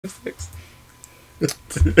6.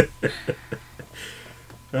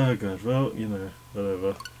 Oh god, well, you know,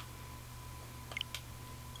 whatever.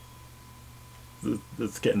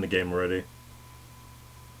 Let's get in the game already.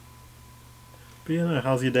 But you know,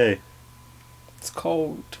 how's your day? It's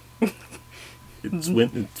cold. It's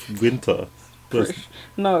winter.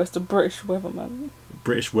 No, it's the British weather, man.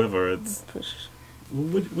 British weather, it's... British.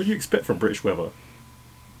 What do you expect from British weather?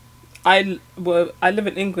 I live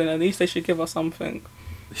in England, at least they should give us something.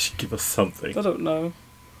 They should give us something. I don't know.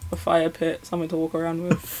 A fire pit, something to walk around A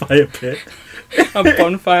with. fire pit? A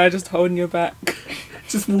bonfire just holding your back.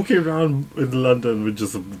 Just walking around in London with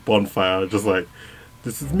just a bonfire, just like,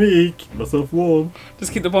 this is me, keep myself warm.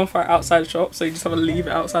 Just keep the bonfire outside the shop, so you just have to leave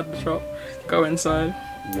it outside the shop, go inside.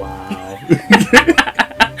 Wow.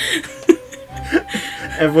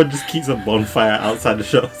 Everyone just keeps a bonfire outside the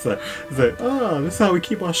shop. It's like, oh, this is how we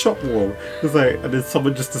keep our shop warm. It's like, and then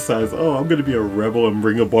someone just decides, oh, I'm going to be a rebel and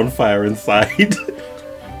bring a bonfire inside.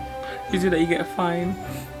 You do that, you get a fine.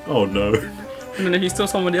 Oh no. And then if you steal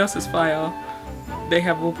somebody else's fire, they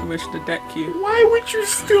have all permission to deck you. Why would you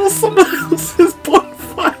steal someone else's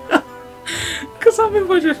bonfire? Because some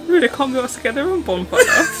people just really can't be able to get their own bonfire.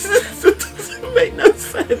 It doesn't make no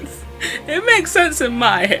sense. It makes sense in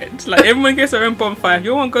my head. Like, everyone gets their own bonfire. If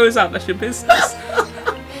your one goes out, that's your business.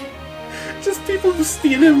 Just people just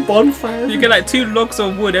stealing bonfires. You get like 2 logs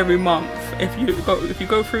of wood every month. If you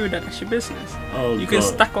go through that, that's your business. Oh, you can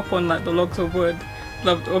stack up on like the logs of wood.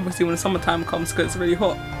 Obviously, when summertime comes, because it's really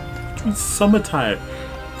hot. It's summertime.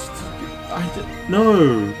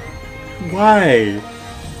 No. Why?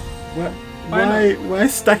 Why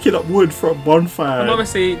stacking up wood for a bonfire? And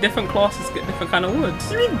obviously, different classes get different kind of woods.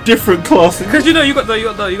 What do you mean different classes? Because you know you got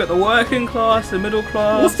the working class, the middle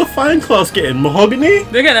class. What's the fine class getting? Mahogany?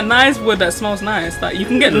 They get a nice wood that smells nice. Like, you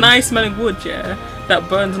can get nice smelling wood, yeah, that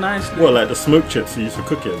burns nicely. What, like the smoke chips you use for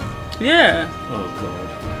cooking? Yeah. Oh god.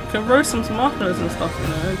 You can roast some marshmallows and stuff, you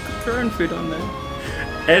know. Cook your own food on there.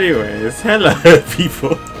 Anyways, hello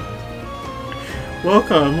people.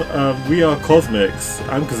 Welcome. We are Koz-Mix.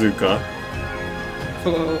 I'm Kazuka.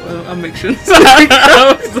 I'm mixing.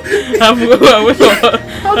 How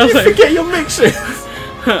did you forget your mixtions?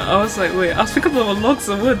 I was like, wait, I was thinking of logs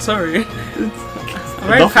of wood, sorry. I'm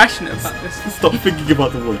very passionate about this. Stop thinking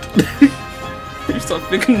about the wood. You stop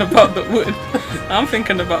thinking about the wood. I'm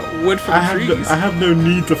thinking about wood from trees. I have no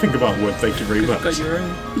need to think about wood, thank you very much. You've got your own.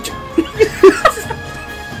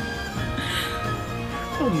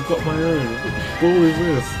 I've got my own. What ball is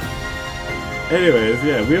this? Anyways,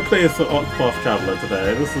 yeah, we are playing some Octopath Traveler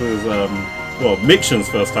today. This is, well, Mixion's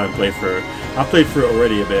first time playthrough. I played through it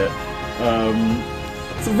already a bit.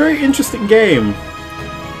 It's a very interesting game,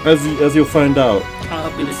 as you'll find out. I'll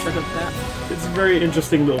be the judge of that. It's a very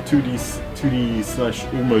interesting little 2D slash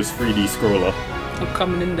almost 3D scroller. I'm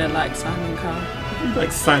coming in there like Simon Cowell. You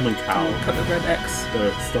like Simon Cowell? Cut the red X. No,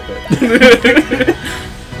 stop it.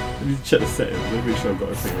 Let me check the settings. Let me make sure I've got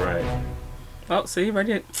everything right. Oh, see,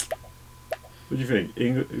 ready? What do you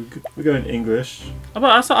think? We're going English.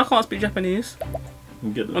 I can't speak Japanese.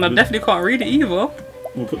 And I definitely can't read it either.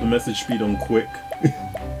 We'll put the message speed on quick.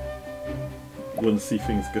 Want to see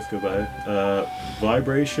things just go by.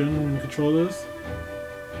 Vibration controllers.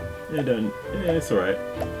 Yeah, it's alright.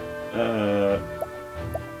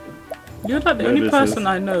 You're like the only person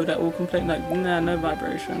I know that will complain like, nah, no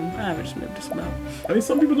vibration. I haven't just moved this about. I mean,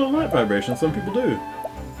 some people don't like vibration, some people do.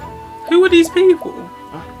 Who are these people?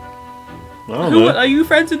 I don't know. Are you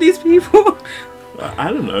friends with these people?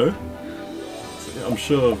 I don't know. I'm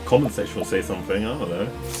sure the comment section will say something. I don't know.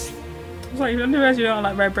 It's like, you realize you don't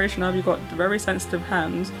like vibration. Have you got very sensitive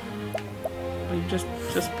hands? Or you just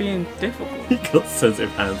being difficult? You got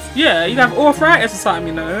sensitive hands. Yeah, you have arthritis or something,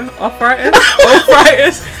 you know. Arthritis.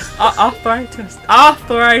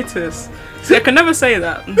 Arthritis. See, I can never say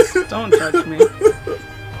that. Don't judge me.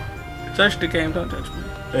 Judge the game. Don't judge me.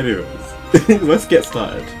 Anyways, let's get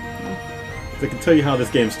started. I can tell you how this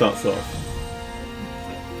game starts off.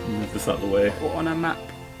 Move this out of the way. Or on a map.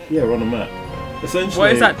 Yeah, we're on a map. Essentially,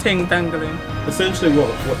 what is that thing dangling? Essentially,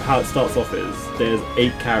 how it starts off is there's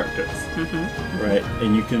 8 characters, right?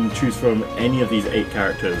 And you can choose from any of these 8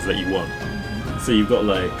 characters that you want. So you've got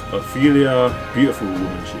like Ophelia, beautiful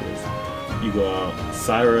woman she is. You got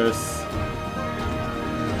Cyrus.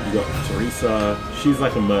 You got Teresa. She's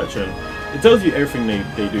like a merchant. It tells you everything they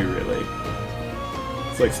do really.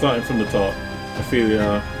 It's like starting from the top.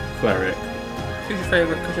 Ophelia, cleric. Who's your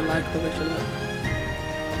favourite because you like the way she looks?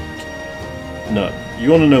 No, you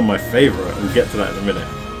want to know my favourite? We'll get to that in a minute.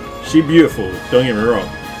 She beautiful, don't get me wrong.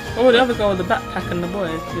 Oh, the other girl with the backpack and the boy.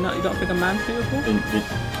 You don't think a man's beautiful?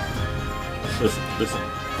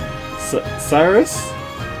 Listen. Cyrus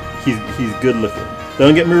he's good looking.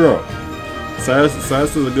 Don't get me wrong. Cyrus is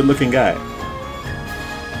a good looking guy.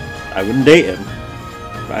 I wouldn't date him,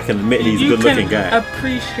 but I can admit he's a good looking guy.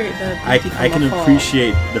 Appreciate that. I can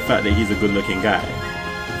appreciate the fact that he's a good looking guy.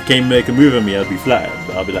 If he came make a move on me, I'd be flattered,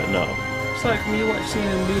 but I'll be like, no. It's like when you watch scene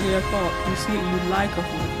in Emilia Clarke, you see it, you like her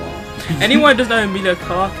from afar. Anyone who doesn't know who Emilia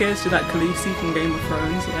Clarke is, she's like Khaleesi from Game of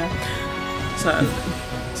Thrones, yeah. So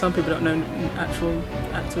some people don't know actual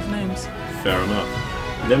actors' names. Fair enough.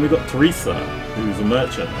 And then we got Teresa, who's a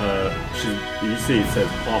merchant. You see it says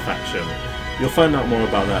half action. You'll find out more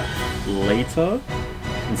about that later.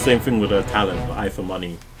 And same thing with her talent, eye for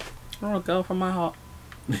money. Oh, a girl from my heart.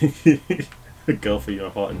 A girl for your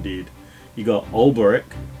heart, indeed. You got Ulberic,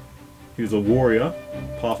 who's a warrior,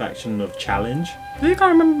 path action of challenge. Do you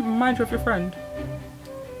can't remind you of your friend?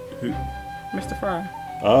 Who? Mr. Fry.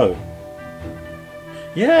 Oh.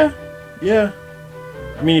 Yeah.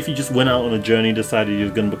 I mean, if you just went out on a journey, decided you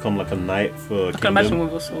were going to become like a knight for a I can imagine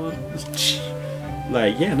with a sword.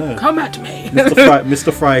 Like, yeah, no. Come at me!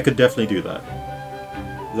 Mr. Fry could definitely do that.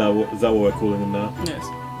 Is that what we're calling him now? Yes.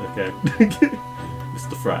 Okay.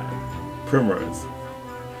 Mr. Fry. Primrose.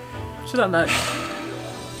 She's like that.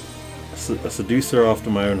 A seducer after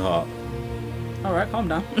my own heart. Alright, calm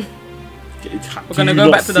down. We're Can gonna you go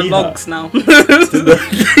not back to the see logs her? now.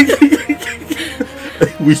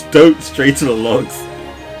 We don't stray to the logs.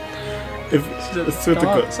 She's a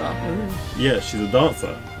dancer. Yeah, she's a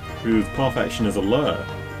dancer whose path action is a lure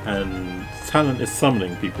and talent is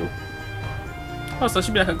summoning people. Oh, so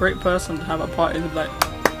she'd be like a great person to have at parties with, like.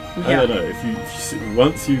 I don't know, if you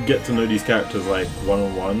once you get to know these characters like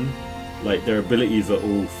one-on-one, like their abilities are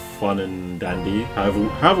all fun and dandy.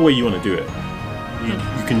 However way you want to do it,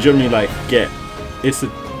 you can generally like get.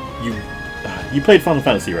 You played Final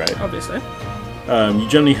Fantasy, right? Obviously. You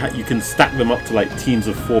generally you can stack them up to like teams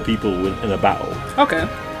of 4 people in a battle. Okay.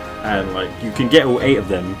 And like you can get all 8 of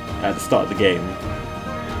them at the start of the game,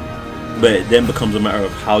 but it then becomes a matter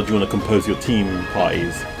of how do you want to compose your team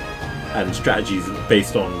parties and strategies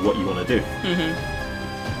based on what you want to do.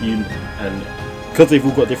 And because they've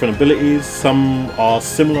all got different abilities, some are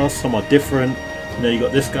similar, some are different. You know, you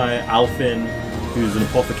got this guy Alfin, who's an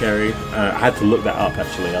apothecary. I had to look that up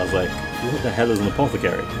actually. I was like, what the hell is an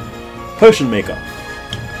apothecary? Potion maker.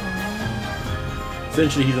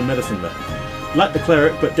 Essentially, he's a medicine man, like the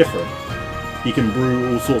cleric, but different. He can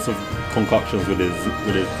brew all sorts of concoctions with his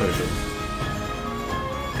potions.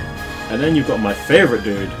 And then you've got my favorite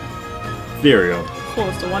dude, Therion. Of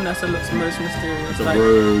course, the one that looks most mysterious. The like,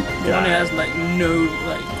 rogue guy. The one who has like no,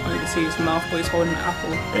 like I can see his mouth, but he's holding an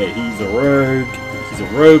apple. Hey, he's a rogue. He's a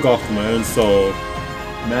rogue after my own soul.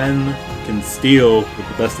 Man can steal with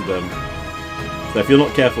the best of them. So if you're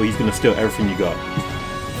not careful, he's gonna steal everything you got.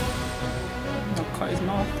 I'll cut his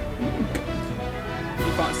mouth.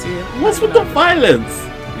 You can't see it. What's with the violence?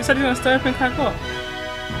 You said you're gonna stir everything like what?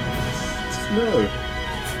 No.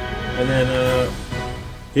 And then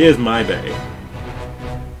here's my bae.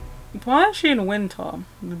 Why is she in winter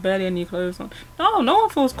with barely any clothes on? No one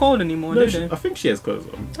feels cold anymore, No, do they? I think she has clothes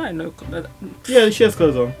on. I know. Yeah, she has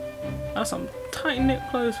clothes on. That's some tight knit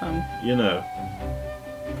clothes, fam. You know.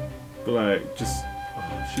 But like, just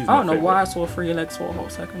she's I don't know why I saw 3 legs for a whole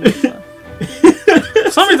second. For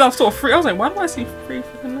some reason I saw 3. I was like, why do I see 3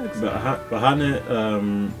 freaking legs? But Hannah,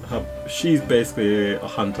 she's basically a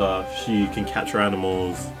hunter. She can capture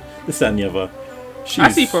animals. This, that, and the other.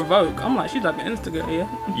 I see provoke. I'm like, she's like an instigator,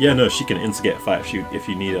 yeah? Yeah, no, she can instigate a fight if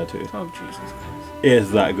you need her to. Oh, Jesus Christ. It's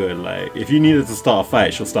that good. Like, if you need her to start a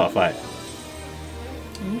fight, she'll start a fight.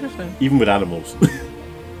 Interesting. Even with animals.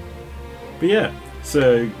 But yeah,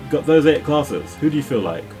 so got those 8 classes. Who do you feel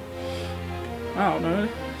like? I don't know.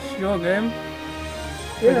 It's your game.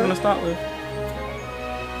 What do you want to start with?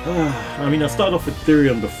 I mean, I started off with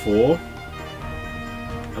Therion before.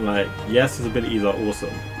 And like, yes, his abilities are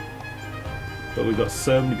awesome. But we've got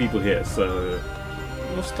so many people here, so...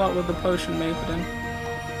 We'll start with the potion maker then.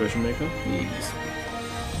 Potion maker? Yes.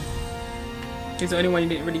 He's the only one you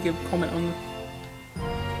didn't really give a comment on.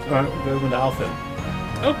 Alright, we'll go with the Alphen.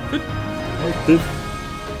 Oh, good. Oh, good.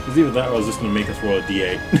 It was either that or I was just going to make us roll a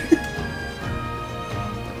D8.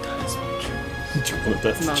 Do you want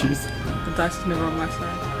dice to choose? The dice is never on my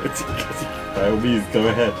side. By all means, go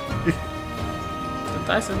ahead. The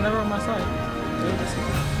dice is never on my side.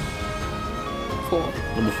 4.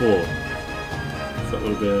 Number 4. So that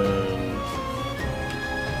would have been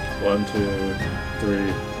 1, 2, 3.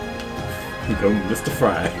 You go Mr.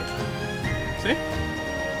 Fry. See?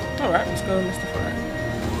 Alright, let's go Mr. Fry.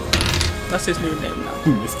 That's his new name now.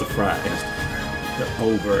 Mr. Fry. The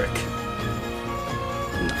Ulberic.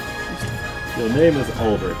 No, Mr. Fry. Your name is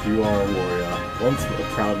Albert. You are a warrior. Once a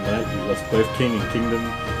proud knight, you lost both king and kingdom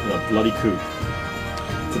in a bloody coup.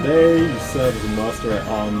 Today, you serve as a master at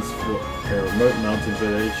arms for a remote mountain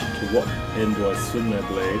village. To what end do I swing my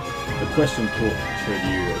blade? The question tortured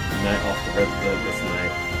you night after this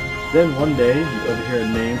night. Then one day, you overhear a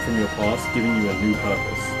name from your past giving you a new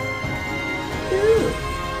purpose.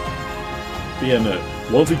 But yeah, no.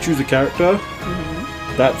 Once we choose a character,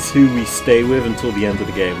 that's who we stay with until the end of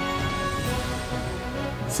the game.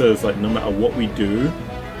 So it's like no matter what we do,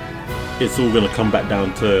 it's all gonna come back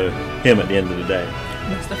down to him at the end of the day.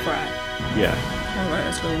 Mr. Fry. Yeah. Alright,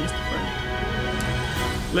 let's go with Mr. Fry.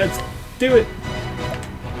 Let's do it!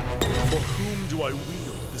 For whom do I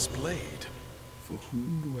wield this blade? For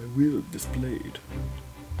whom do I wield this blade?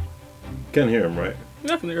 Can't hear him, right?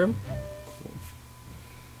 I can hear him.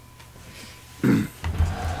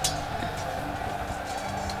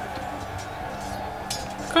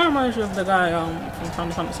 Kind of reminds you of the guy from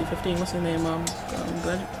Final Fantasy 15. What's his name?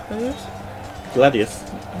 Gladius? Gladius. Is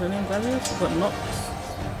his name Gladius? You got Nox.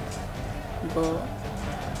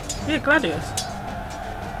 You got Gladius.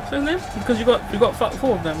 What's his name? Because you got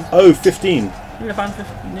 4 of them. Oh, 15. Yeah, Final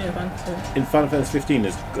 15. Yeah, Final 15. In Final Fantasy 15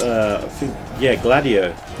 is I think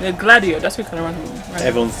Gladio. Yeah, Gladio. That's what kind of random.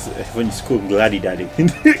 Everyone's used to call him Gladdy Daddy.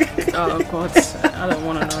 Oh God, I don't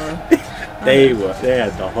want to know. They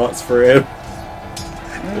had the hearts for him.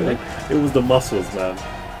 Really? It was the muscles, man.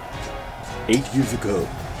 8 years ago.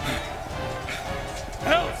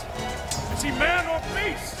 Hells! Is he man or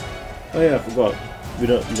beast? Oh yeah, I forgot. You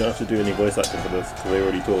don't have to do any voice acting for this because they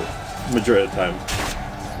already talk majority of the time.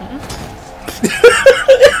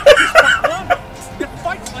 It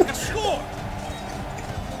fights like a score.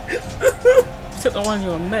 Except the one you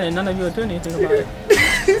were men, none of you are doing anything about it.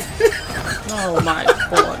 Oh my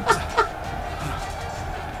God.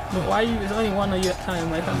 But why you? There's only one of you at a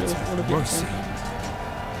time. Like, all of you at a time.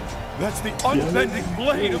 That's the unbending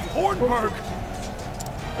blade of Hornburg.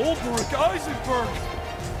 Ulrich Eisenberg.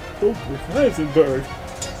 Heisenberg.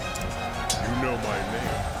 You know my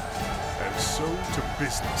name. And so to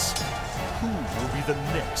business. Who will be the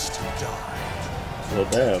next to die? Well,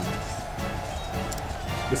 damn.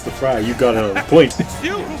 Mr. Fry, you got it on point. It's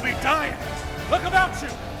you who'll be dying. Look about you.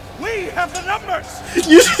 We have the numbers.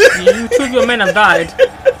 You 2 of your men have died.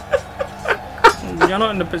 You're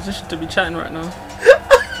not in the position to be chatting right now.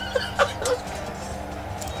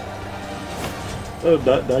 Oh,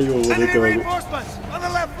 now you're all Enemy going. reinforcements on the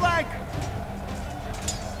left flank.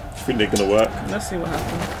 You think they're gonna work? Let's see what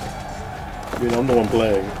happens. I mean, I'm the one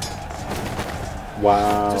playing.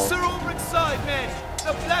 Wow. To Sir Ulrich's side, men.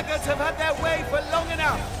 The blackguards have had their way for long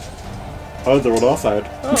enough. Oh, they're on our side.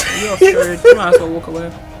 Oh, you're screwed. You might as well walk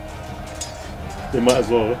away. They might as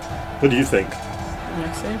well. What do you think?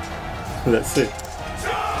 Let's see. Let's see.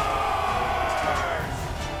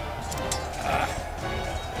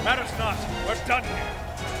 Matters not. We're done here.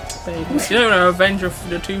 There you go. You don't want to avenge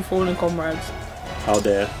the 2 fallen comrades. How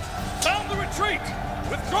dare. Sound the retreat.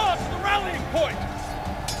 Withdraw to the rallying point.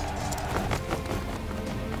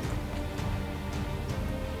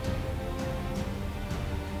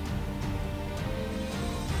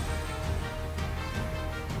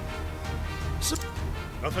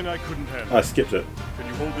 Nothing I couldn't handle. I skipped it. Can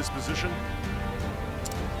you hold this position?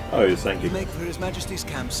 Oh, yes, thank You you. make for His Majesty's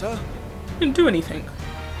camp, sir? Didn't do anything.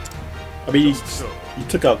 I mean, Just so. you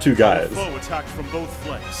took out 2 guys. Foe attacked from both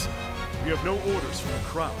flanks. We have no orders from the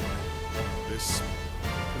crown. This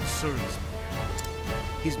concerns me.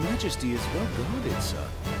 His Majesty is well guarded, sir.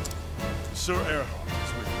 Sir Erhard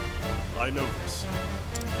is with me. I know this.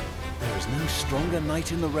 There is no stronger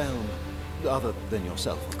knight in the realm. Other than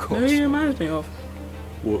yourself, of You know course. who he reminds me of?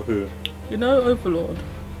 What, who? You know Overlord?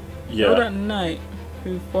 You know Yeah. that knight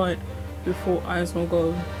who fought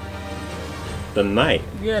Isengard? The knight.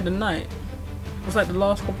 Yeah, the knight. It was like the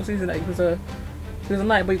last couple of seasons that he was a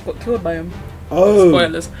knight, but he got killed by him. Oh.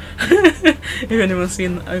 Spoilers. If anyone's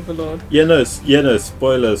seen Overlord. Yeah, no,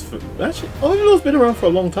 spoilers. Actually, Overlord's been around for a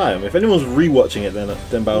long time. If anyone's rewatching it,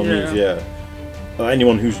 then by all means, yeah. Or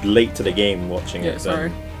anyone who's late to the game watching it. Yeah,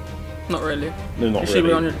 sorry. Not really. No, not You should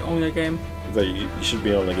be really. on your game. You should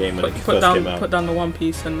be on the game when it Put first came out. down the One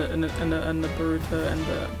Piece and the Boruto and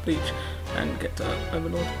the Bleach, and get to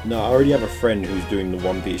Overlord. No, I already have a friend who's doing the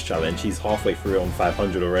One Piece challenge. He's halfway through on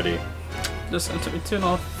 500 already. Listen, it took me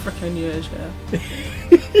 2.5 freaking years, yeah.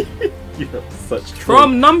 You have such trauma.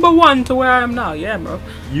 From number 1 to where I am now, yeah, bro.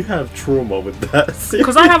 You have trauma with that.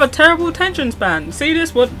 Because I have a terrible attention span. See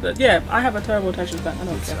this? What? Yeah, I have a terrible attention span. I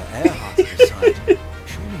don't With Sir care. Erhard at his side,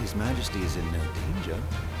 surely His Majesty is in no danger.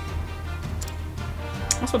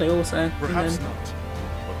 That's what they all say. Perhaps not,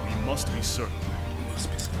 but we must be certain.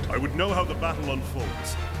 I would know how the battle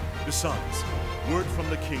unfolds. Besides, word from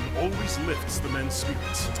the king always lifts the men's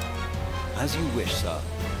spirits. As you wish, sir.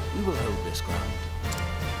 We will hold this ground.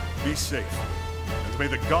 Be safe, and may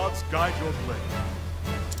the gods guide your blade.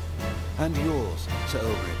 And yours, Sir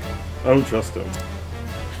Ulrich. I don't trust him.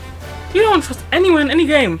 You don't trust anyone in any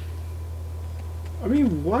game. I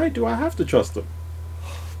mean, why do I have to trust him?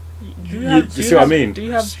 Do you You have, see what I mean? Do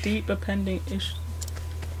you have deeper pending issues?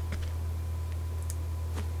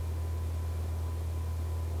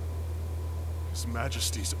 His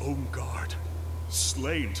Majesty's own guard,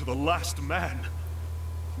 slain to the last man.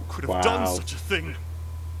 Who could have done Wow. such a thing?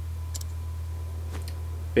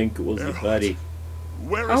 Think it was the Erhard. buddy.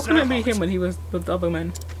 Where How is can it be Erhard? him when he was with the other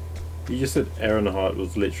men? You just said Earnhardt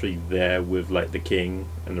was literally there with like the king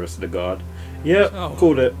and the rest of the guard. Yep, Oh.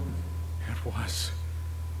 called it. It was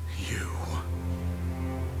you.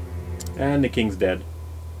 And the king's dead.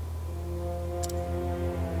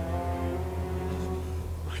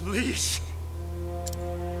 My liege.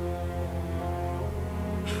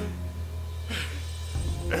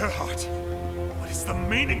 Erhard, what is the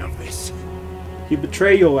meaning of this? He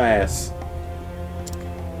betrayed your ass.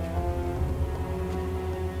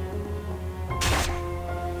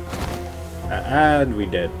 And we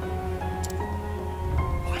dead.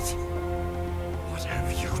 What? What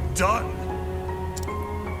have you done?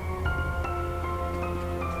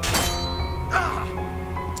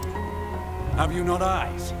 Have you not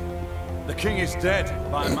eyes? The king is dead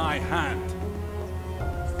by my hand.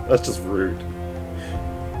 That's just rude.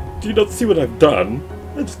 Do you not see what I've done?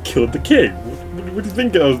 I just killed the king. What do you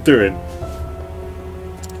think I was doing?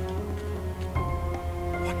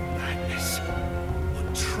 What madness?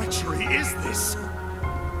 What treachery is this?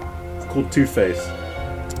 It's called Two-Face.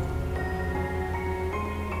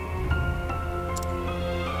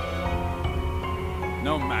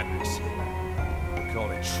 No madness. We call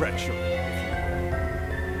it treachery, if you will.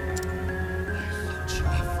 I thought you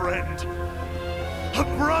a friend. A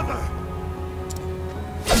brother.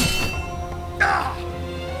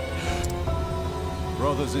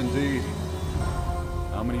 Brothers indeed.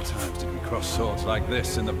 How many times did we cross swords like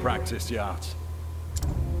this in the practice yards?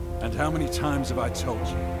 And how many times have I told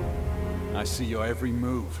you? I see your every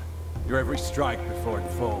move, your every strike before it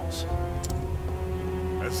falls.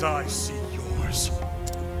 As I see yours.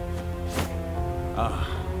 Ah,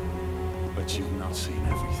 but you've not seen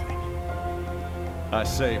everything. I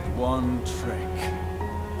saved one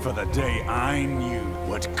trick for the day I knew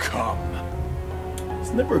would come.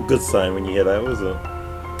 It's never a good sign when you hear that, was it?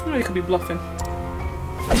 Oh, you could be bluffing.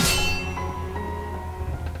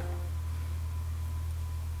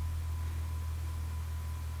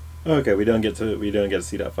 Okay, we don't get to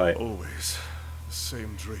see that fight. Always the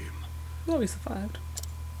same dream. Well, we survived.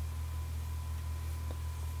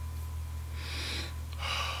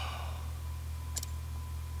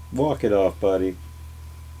 Walk it off, buddy.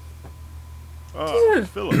 Ah,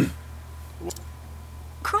 Philip.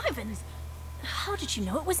 Crivens! How did you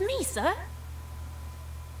know it was me, sir?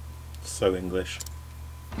 So English.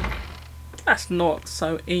 That's not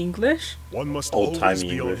so English. One must Old-timey always be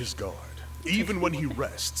on English. his guard, even when he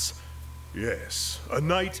rests. Yes, a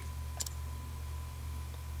knight.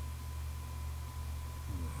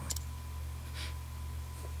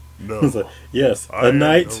 No, It's like, yes, I a am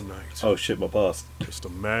knight. no knight. Oh shit, my past. Just a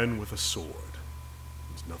man with a sword.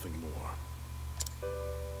 There's nothing more.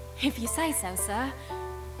 If you say so, sir.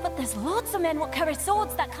 But there's lots of men what carry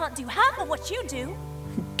swords that can't do half of what you do.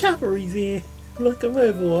 Cavalry's here, like an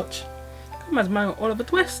Overwatch. Come as my Oliver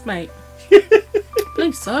Twist, mate.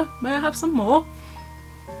 Please, sir, may I have some more?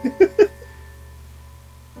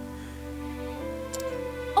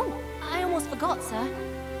 Oh, I almost forgot, sir.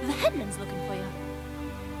 The headman's looking for you.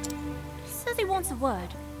 He says he wants a word.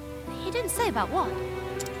 He didn't say about what.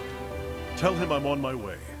 Tell him I'm on my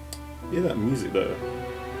way. Yeah, that music though.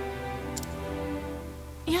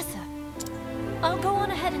 Yes, sir. I'll go on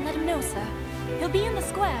ahead and let him know, sir. He'll be in the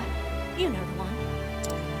square. You know the one.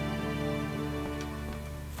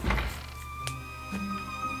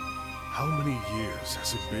 How many years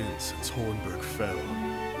has it been since Hornburg fell?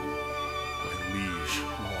 My liege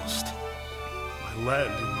lost. My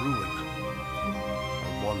land in ruin.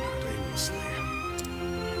 I wandered aimlessly.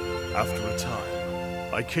 After a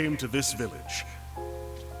time, I came to this village.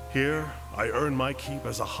 Here, I earn my keep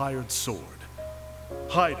as a hired sword,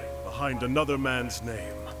 hiding behind another man's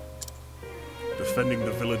name, defending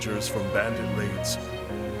the villagers from bandit raids,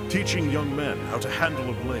 teaching young men how to handle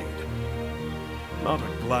a blade. Not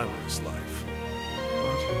a glamorous life,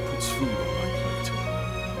 but it puts food on my plate.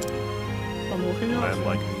 I'm walking A out. man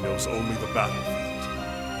like me knows only the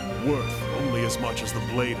battlefield, worth only as much as the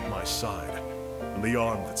blade at my side. and the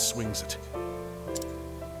arm that swings it.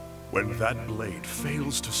 When that blade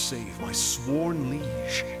fails to save my sworn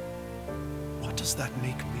liege, what does that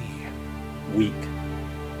make me? Weak.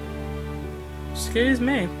 Excuse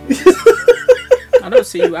me. I don't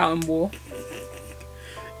see you out in war.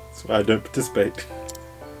 That's why I don't participate.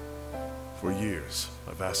 For years,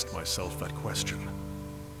 I've asked myself that question.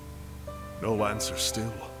 No answer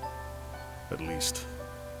still. At least,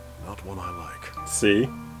 not one I like. See?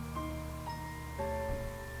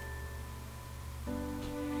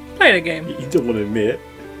 Play the game. You don't want to admit.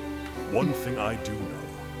 One thing I do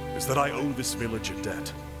know is that I owe this village a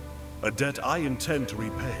debt. A debt I intend to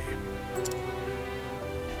repay.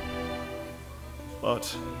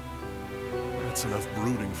 But that's enough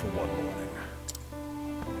brooding for one morning.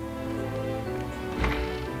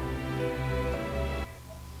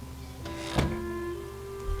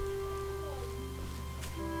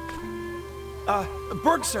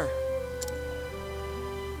 Berg, sir.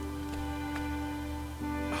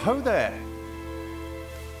 Ho there.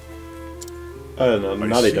 Oh no, I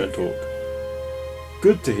now they see. don't talk.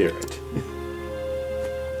 Good to hear it.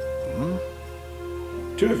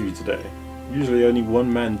 Two of you today. Usually only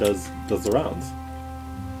one man does the rounds.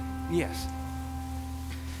 Yes.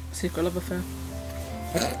 Secret love affair.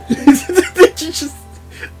 Did you just...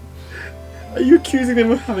 Are you accusing them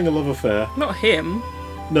of having a love affair? Not him.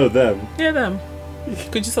 No, them. Yeah, them.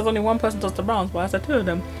 Because you said only one person does the rounds, why is there two of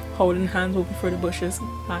them holding hands walking through the bushes?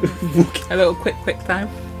 Like, a little quick time.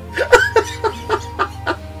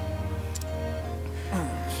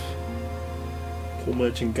 Poor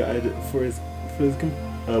merchant guide for his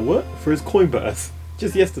what? For his coin purse.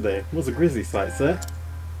 Just yesterday. It was a grisly sight, sir.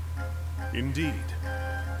 Indeed.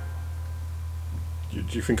 Do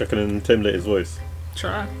you think I can intimidate his voice?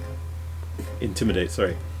 Try. Intimidate,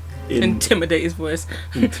 sorry. Intimidate his voice.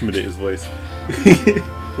 Intimidate his voice.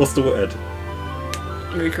 What's the word?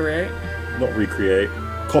 Recreate. Not recreate.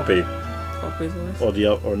 Copy. Copy his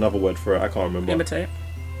voice. Or another word for it. I can't remember. Imitate.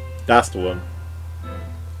 That's the one.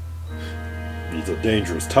 These are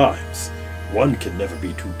dangerous times. One can never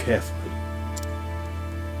be too careful.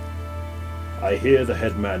 I hear the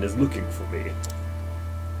headman is looking for me.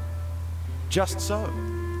 Just so.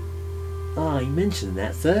 Ah, you mentioned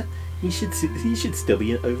that, sir. He should still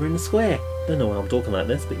be over in the square. Don't know why I'm talking like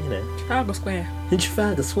this, but you know. Trafalgar Square. In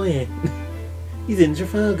Trafalgar Square. He's in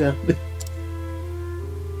Trafalgar.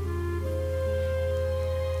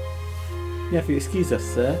 You have to excuse us,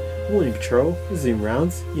 sir. Morning patrol, resume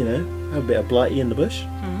rounds, you know, have a bit of blighty in the bush.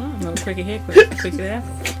 Little quickie here, quickie there.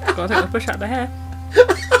 Gotta take the push out the hair.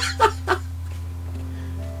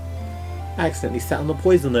 I accidentally sat on the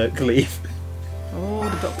poison oak leaf. Oh,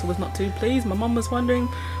 the doctor was not too pleased. My mum was wondering,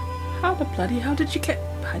 how did you get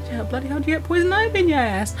poison ivy in your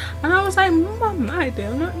ass? And I was like, Mum, I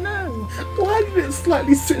do not know. Why did it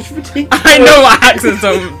slightly switch between? I know my accents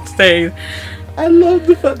don't stay. I love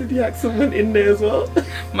the fact that the accent went in there as well.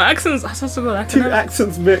 My accents, I supposed to go like Two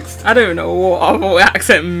accents mixed. I don't know what other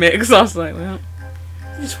accent mix. I was like, well.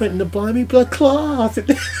 You just went in the blimey blood class.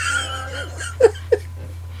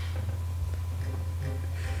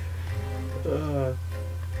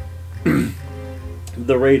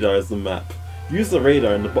 The radar is the map. Use the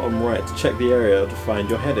radar in the bottom right to check the area to find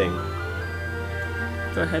your heading.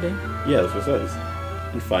 Your heading? Yeah, that's what it says.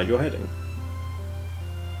 And find your heading.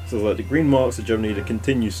 So like the green marks are generally the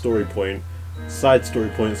continued story point. Side story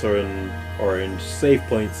points are in orange. Save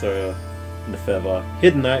points are in the feather.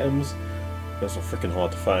 Hidden items, those are freaking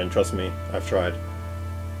hard to find, trust me, I've tried.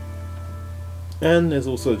 And there's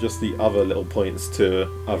also just the other little points to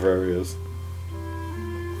other areas.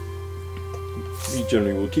 We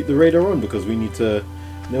generally will keep the radar on because we need to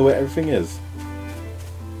know where everything is.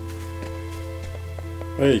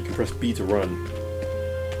 Oh, you can press B to run.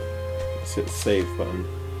 Let's hit the save button.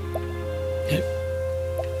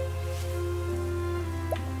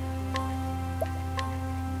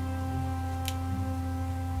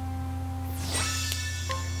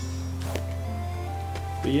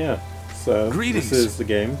 But yeah, so Greetings. This is the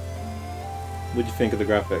game. What do you think of the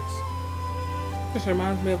graphics? This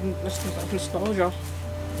reminds me of nostalgia.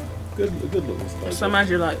 Good looking stuff. This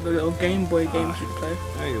reminds you like the little Game Boy games you play.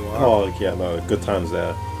 There you are. Oh yeah, no, good times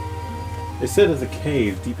there. They said there's a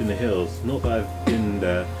cave deep in the hills. Not that I've been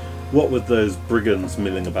there. What with those brigands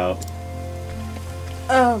milling about?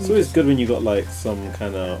 It's always good when you got like some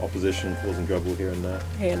kind of opposition causing trouble here and there.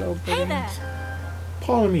 Hey, little Hey there. brigands.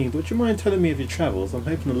 Pardon me, but would you mind telling me of your travels? I'm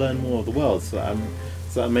hoping to learn more of the world so that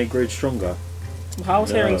I may grow stronger.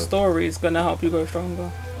 How's hearing No. stories gonna help you grow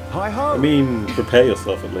stronger? Hi ho. I mean, prepare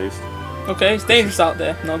yourself at least. Okay, it's dangerous out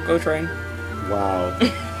there. No, go train. Wow.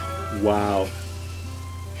 Wow.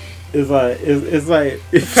 it's like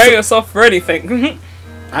Prepare yourself for anything.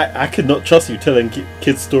 I could not trust you telling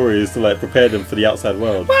kids stories to like prepare them for the outside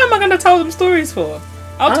world. What am I going to tell them stories for?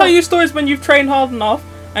 I'll tell you stories when you've trained hard enough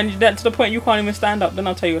and you get to the point you can't even stand up. Then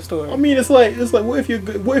I'll tell you a story. I mean, it's like what if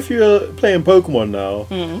you're playing Pokemon now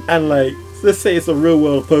and like let's say it's a real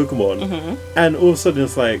world Pokemon and all of a sudden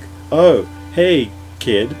it's like, oh hey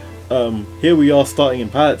kid, here we are starting in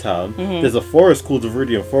Pallet Town. There's a forest called the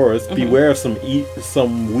Viridian Forest. Beware of some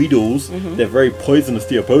Weedles. They're very poisonous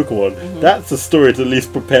to your Pokemon. That's a story to at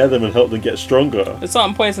least prepare them and help them get stronger. There's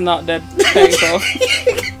something poison out there.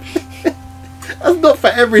 That's not for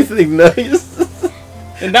everything, though.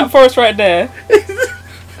 In that forest right there,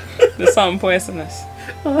 there's something poisonous.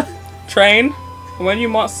 Train. When you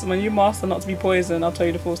master not to be poisoned, I'll tell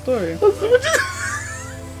you the full story.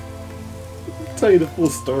 Tell you the full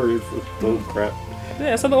story is bull crap.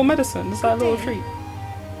 Yeah, it's a little medicine. It's like a little treat.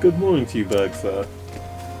 Good morning to you, Berg, sir.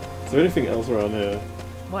 Is there anything else around here?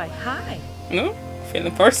 Why, hi. No?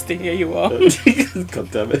 Feeling thirsty? Here you are. God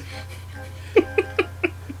damn it.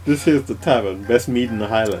 This here's the tavern. Best mead in the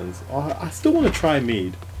Highlands. Oh, I still want to try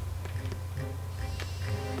mead.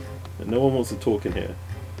 And no one wants to talk in here.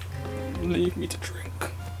 Leave me to drink.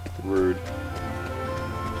 Rude.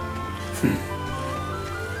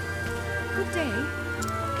 Good day.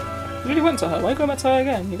 You really went to her. Why are you going back to her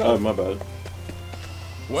again? You got Oh, my bad.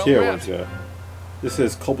 Well Here I met. went to her. This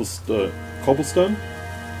is cobblestone. Cobblestone?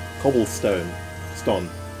 Cobblestone. Stone.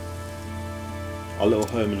 Our little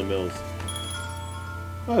home in the mills.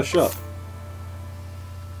 Oh, shut.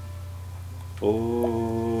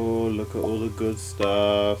 Oh, look at all the good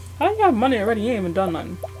stuff. How do you have money already? You ain't even done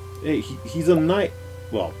nothing. Hey, he's a knight.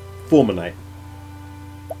 Well, former knight.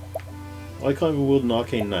 I can't even wield an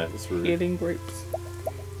arcane knight. That's rude. Eating grapes.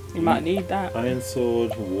 You might need that. Iron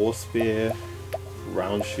sword, war spear,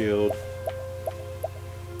 round shield.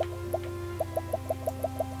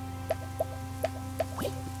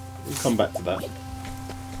 We'll come back to that.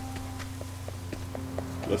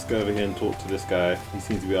 Let's go over here and talk to this guy. He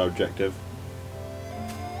seems to be our objective.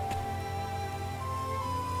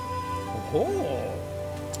 Oh.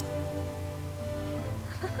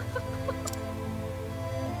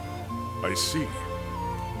 I see.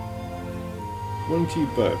 Morning to you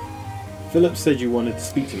both. Philip said you wanted to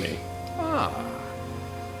speak to me. Ah.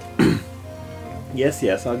 Yes,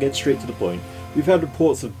 I'll get straight to the point. We've had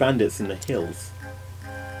reports of bandits in the hills.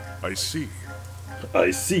 I see.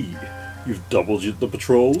 I see. You've doubled the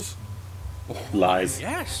patrols? Lies.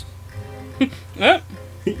 Yes.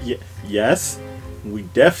 Yes. We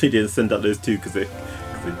definitely didn't send out those two because they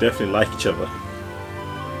definitely like each other.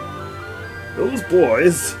 Those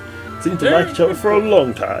boys seem to like each other for a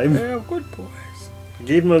long time. They're good boys.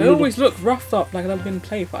 Gave them a They little... always look roughed up like they've been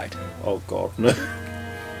play fighting. Oh god, no.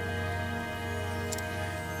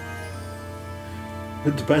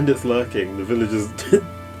 With the bandits lurking, the villagers...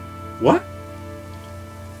 What?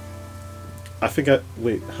 I think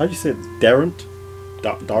Wait, how do you say it? Darrent?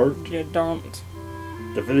 Darrent? Yeah, don't.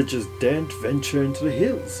 The villagers daren't venture into the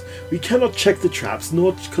hills. We cannot check the traps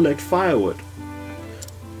nor collect firewood.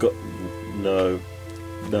 No.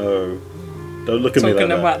 Don't look at me like Talking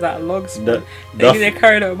that. about that log spin. No, They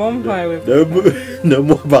carried a bonfire with them. no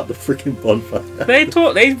more about the freaking bonfire. They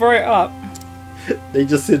brought it up. They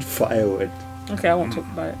just said firewood. Okay, I won't talk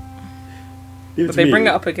about it. Leave it But to they me. bring it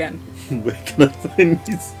up again. Where can I find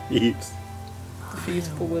these thieves? The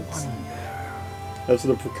feasible woods. As to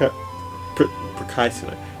the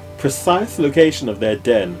precise location of their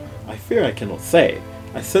den, I fear I cannot say.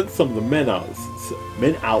 I sent some of the men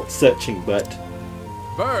out searching, but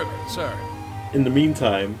Bird, sir. in the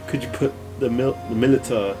meantime, could you put the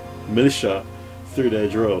militia through their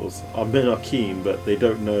drills? Our men are keen, but they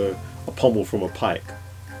don't know a pommel from a pike.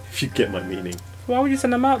 If you get my meaning. Why would you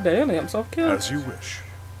send them out there? They'll get themselves killed. As you wish.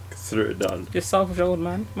 Consider it done. You're selfish old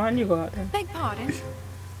man. Mind you go out there. Beg pardon?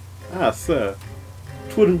 Ah, sir.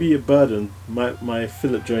 It wouldn't be a burden, my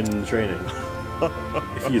Philip joining the training.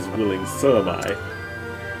 If he is willing, so am I.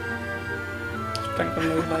 Strength on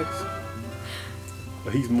those legs.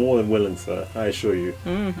 He's more than willing, sir, I assure you.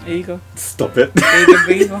 Eager. Stop it. Eager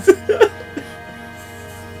beaver.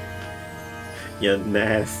 You're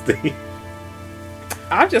nasty.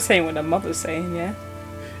 I'm just saying what the mother's saying, yeah.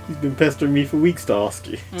 He's been pestering me for weeks to ask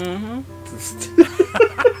you.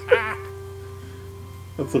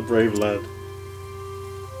 That's a brave lad.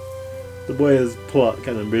 The boy has pluck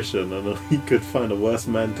and ambition, and he could find a worse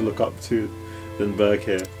man to look up to than Berg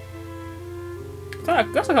here.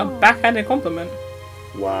 That's like a backhanded compliment.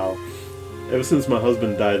 Wow. Ever since my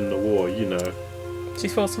husband died in the war, you know. She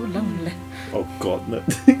feels so lonely. Oh god, no.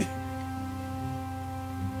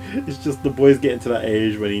 It's just the boy's getting to that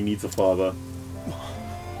age when he needs a father.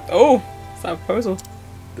 Oh, it's that proposal.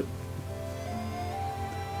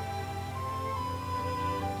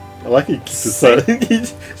 I like it.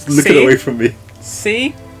 He's looking away from me.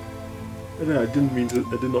 See? No, I didn't mean to.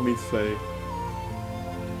 I did not mean to say.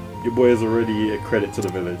 Your boy is already a credit to the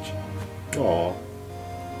village. Aw.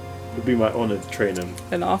 It'd be my honor to train him.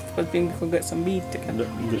 Then afterwards, we can get some meat together.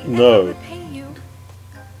 No. Repay you.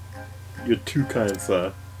 You're too kind,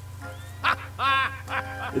 sir.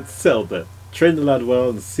 It's settled then. Train the lad well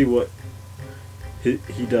and see what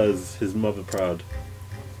he does his mother proud.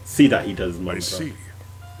 See that he does his mother I proud. see.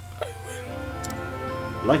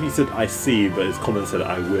 Like he said, I see, but his comment said,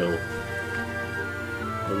 I will.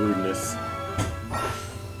 A rudeness.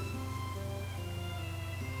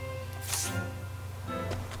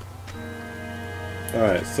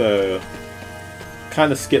 Alright, so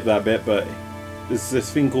kind of skip that bit, but there's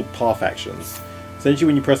this thing called path actions. Essentially,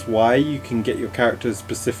 when you press Y, you can get your character's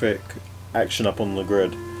specific action up on the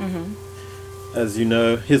grid. As you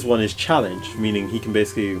know, his one is challenge, meaning he can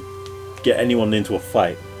basically get anyone into a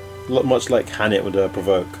fight. Much like Hanit with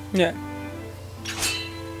provoke. Yeah.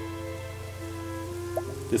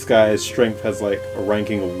 This guy's strength has like a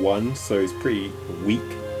ranking of 1, so he's pretty weak.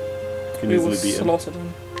 Can We easily will beat him. slaughter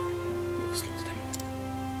them.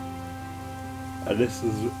 And this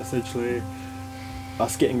is essentially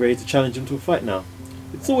us getting ready to challenge him to a fight now.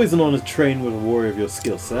 It's always an honor to train with a warrior of your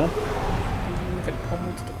skill, sir. Get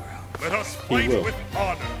pummeled to the ground. Let us He fight will. with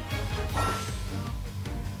honor.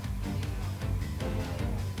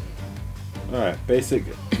 Alright, basic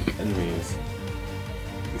enemies.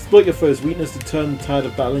 Exploit your foe's weakness to turn the tide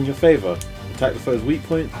of battle in your favour. Attack the foe's weak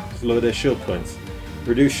point to lower their shield points.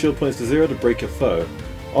 Reduce shield points to 0 to break your foe.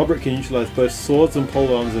 Albrecht can utilize both swords and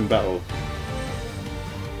polearms in battle.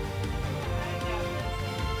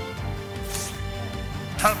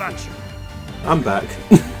 Have at you. I'm back.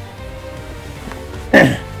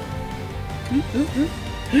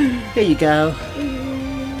 Here you go.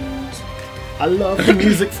 I love the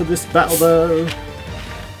music for this battle though.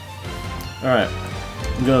 Alright.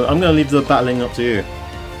 I'm gonna leave the battling up to you.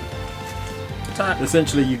 Attack.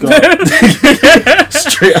 Essentially you got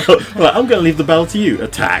straight out. Right, I'm gonna leave the battle to you.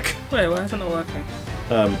 Attack. Wait, why is it not working?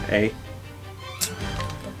 A.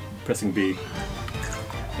 Pressing B.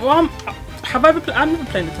 Well, have I ever I've never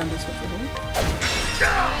played Nintendo Switch before.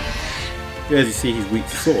 Yeah, as you see, he's weak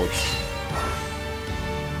to swords.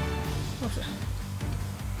 What's it?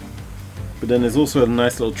 But then there's also a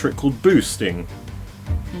nice little trick called boosting,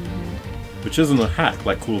 which isn't a hack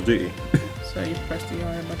like Call of Duty. So you press the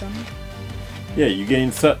R button. Yeah, you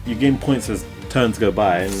gain points as turns go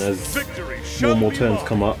by, and as Victory more shall and more be turns won.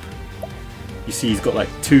 come up, you see he's got like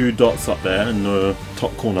 2 dots up there in the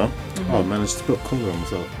top corner. Oh, I managed to put a collar on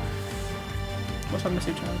myself. What's our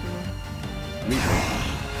message?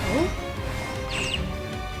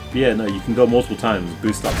 Yeah, no, you can go multiple times,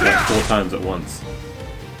 boost up to like 4 times at once.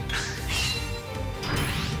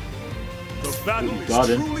 The battle is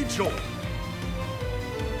Garden. truly joined.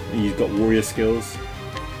 And you've got warrior skills,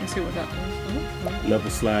 Let's see what that does. Oh, level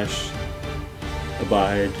slash,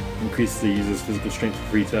 abide, increase the user's physical strength for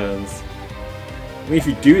 3 turns. I mean, if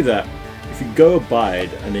you do that, if you go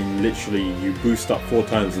abide and then literally you boost up 4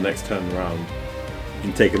 times the next turn around, you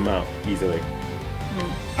can take him out easily.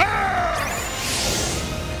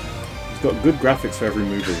 He's got good graphics for every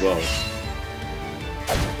move as well.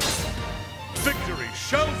 Victory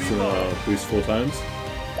shall be So won. boost 4 times.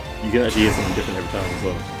 You can actually hear something different every time as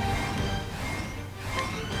well.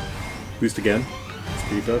 Boost again.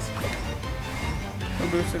 Speed first. I'll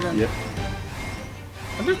boost again. Yep.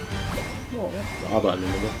 I did. Whoa, what? The R button,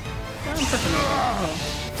 remember? Yeah, I'm pressing it. Oh.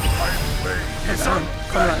 Head down.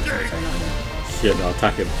 Come on, say no, yeah. Yeah, no,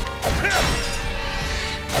 attack him.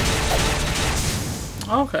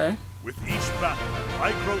 Okay. With each battle,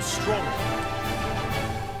 I grow stronger.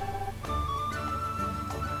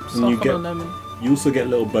 And you Suck get- on a lemon. You also get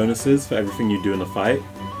little bonuses for everything you do in a fight.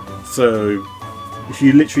 So if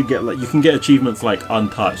you literally get like, you can get achievements like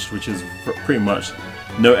untouched, which is pretty much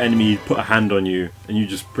no enemy put a hand on you and you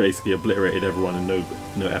just basically obliterated everyone in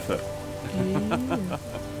no effort.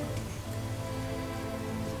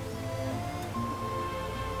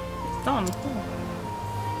 It's done.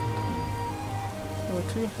 Oh,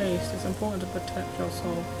 too haste. It's important to protect your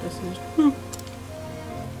soul. This is.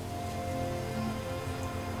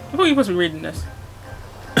 I thought you wasn't reading this.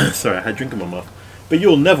 Sorry, I had drink in my mouth. But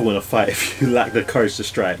you'll never win a fight if you lack the courage to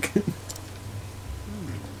strike.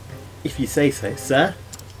 If you say so, sir.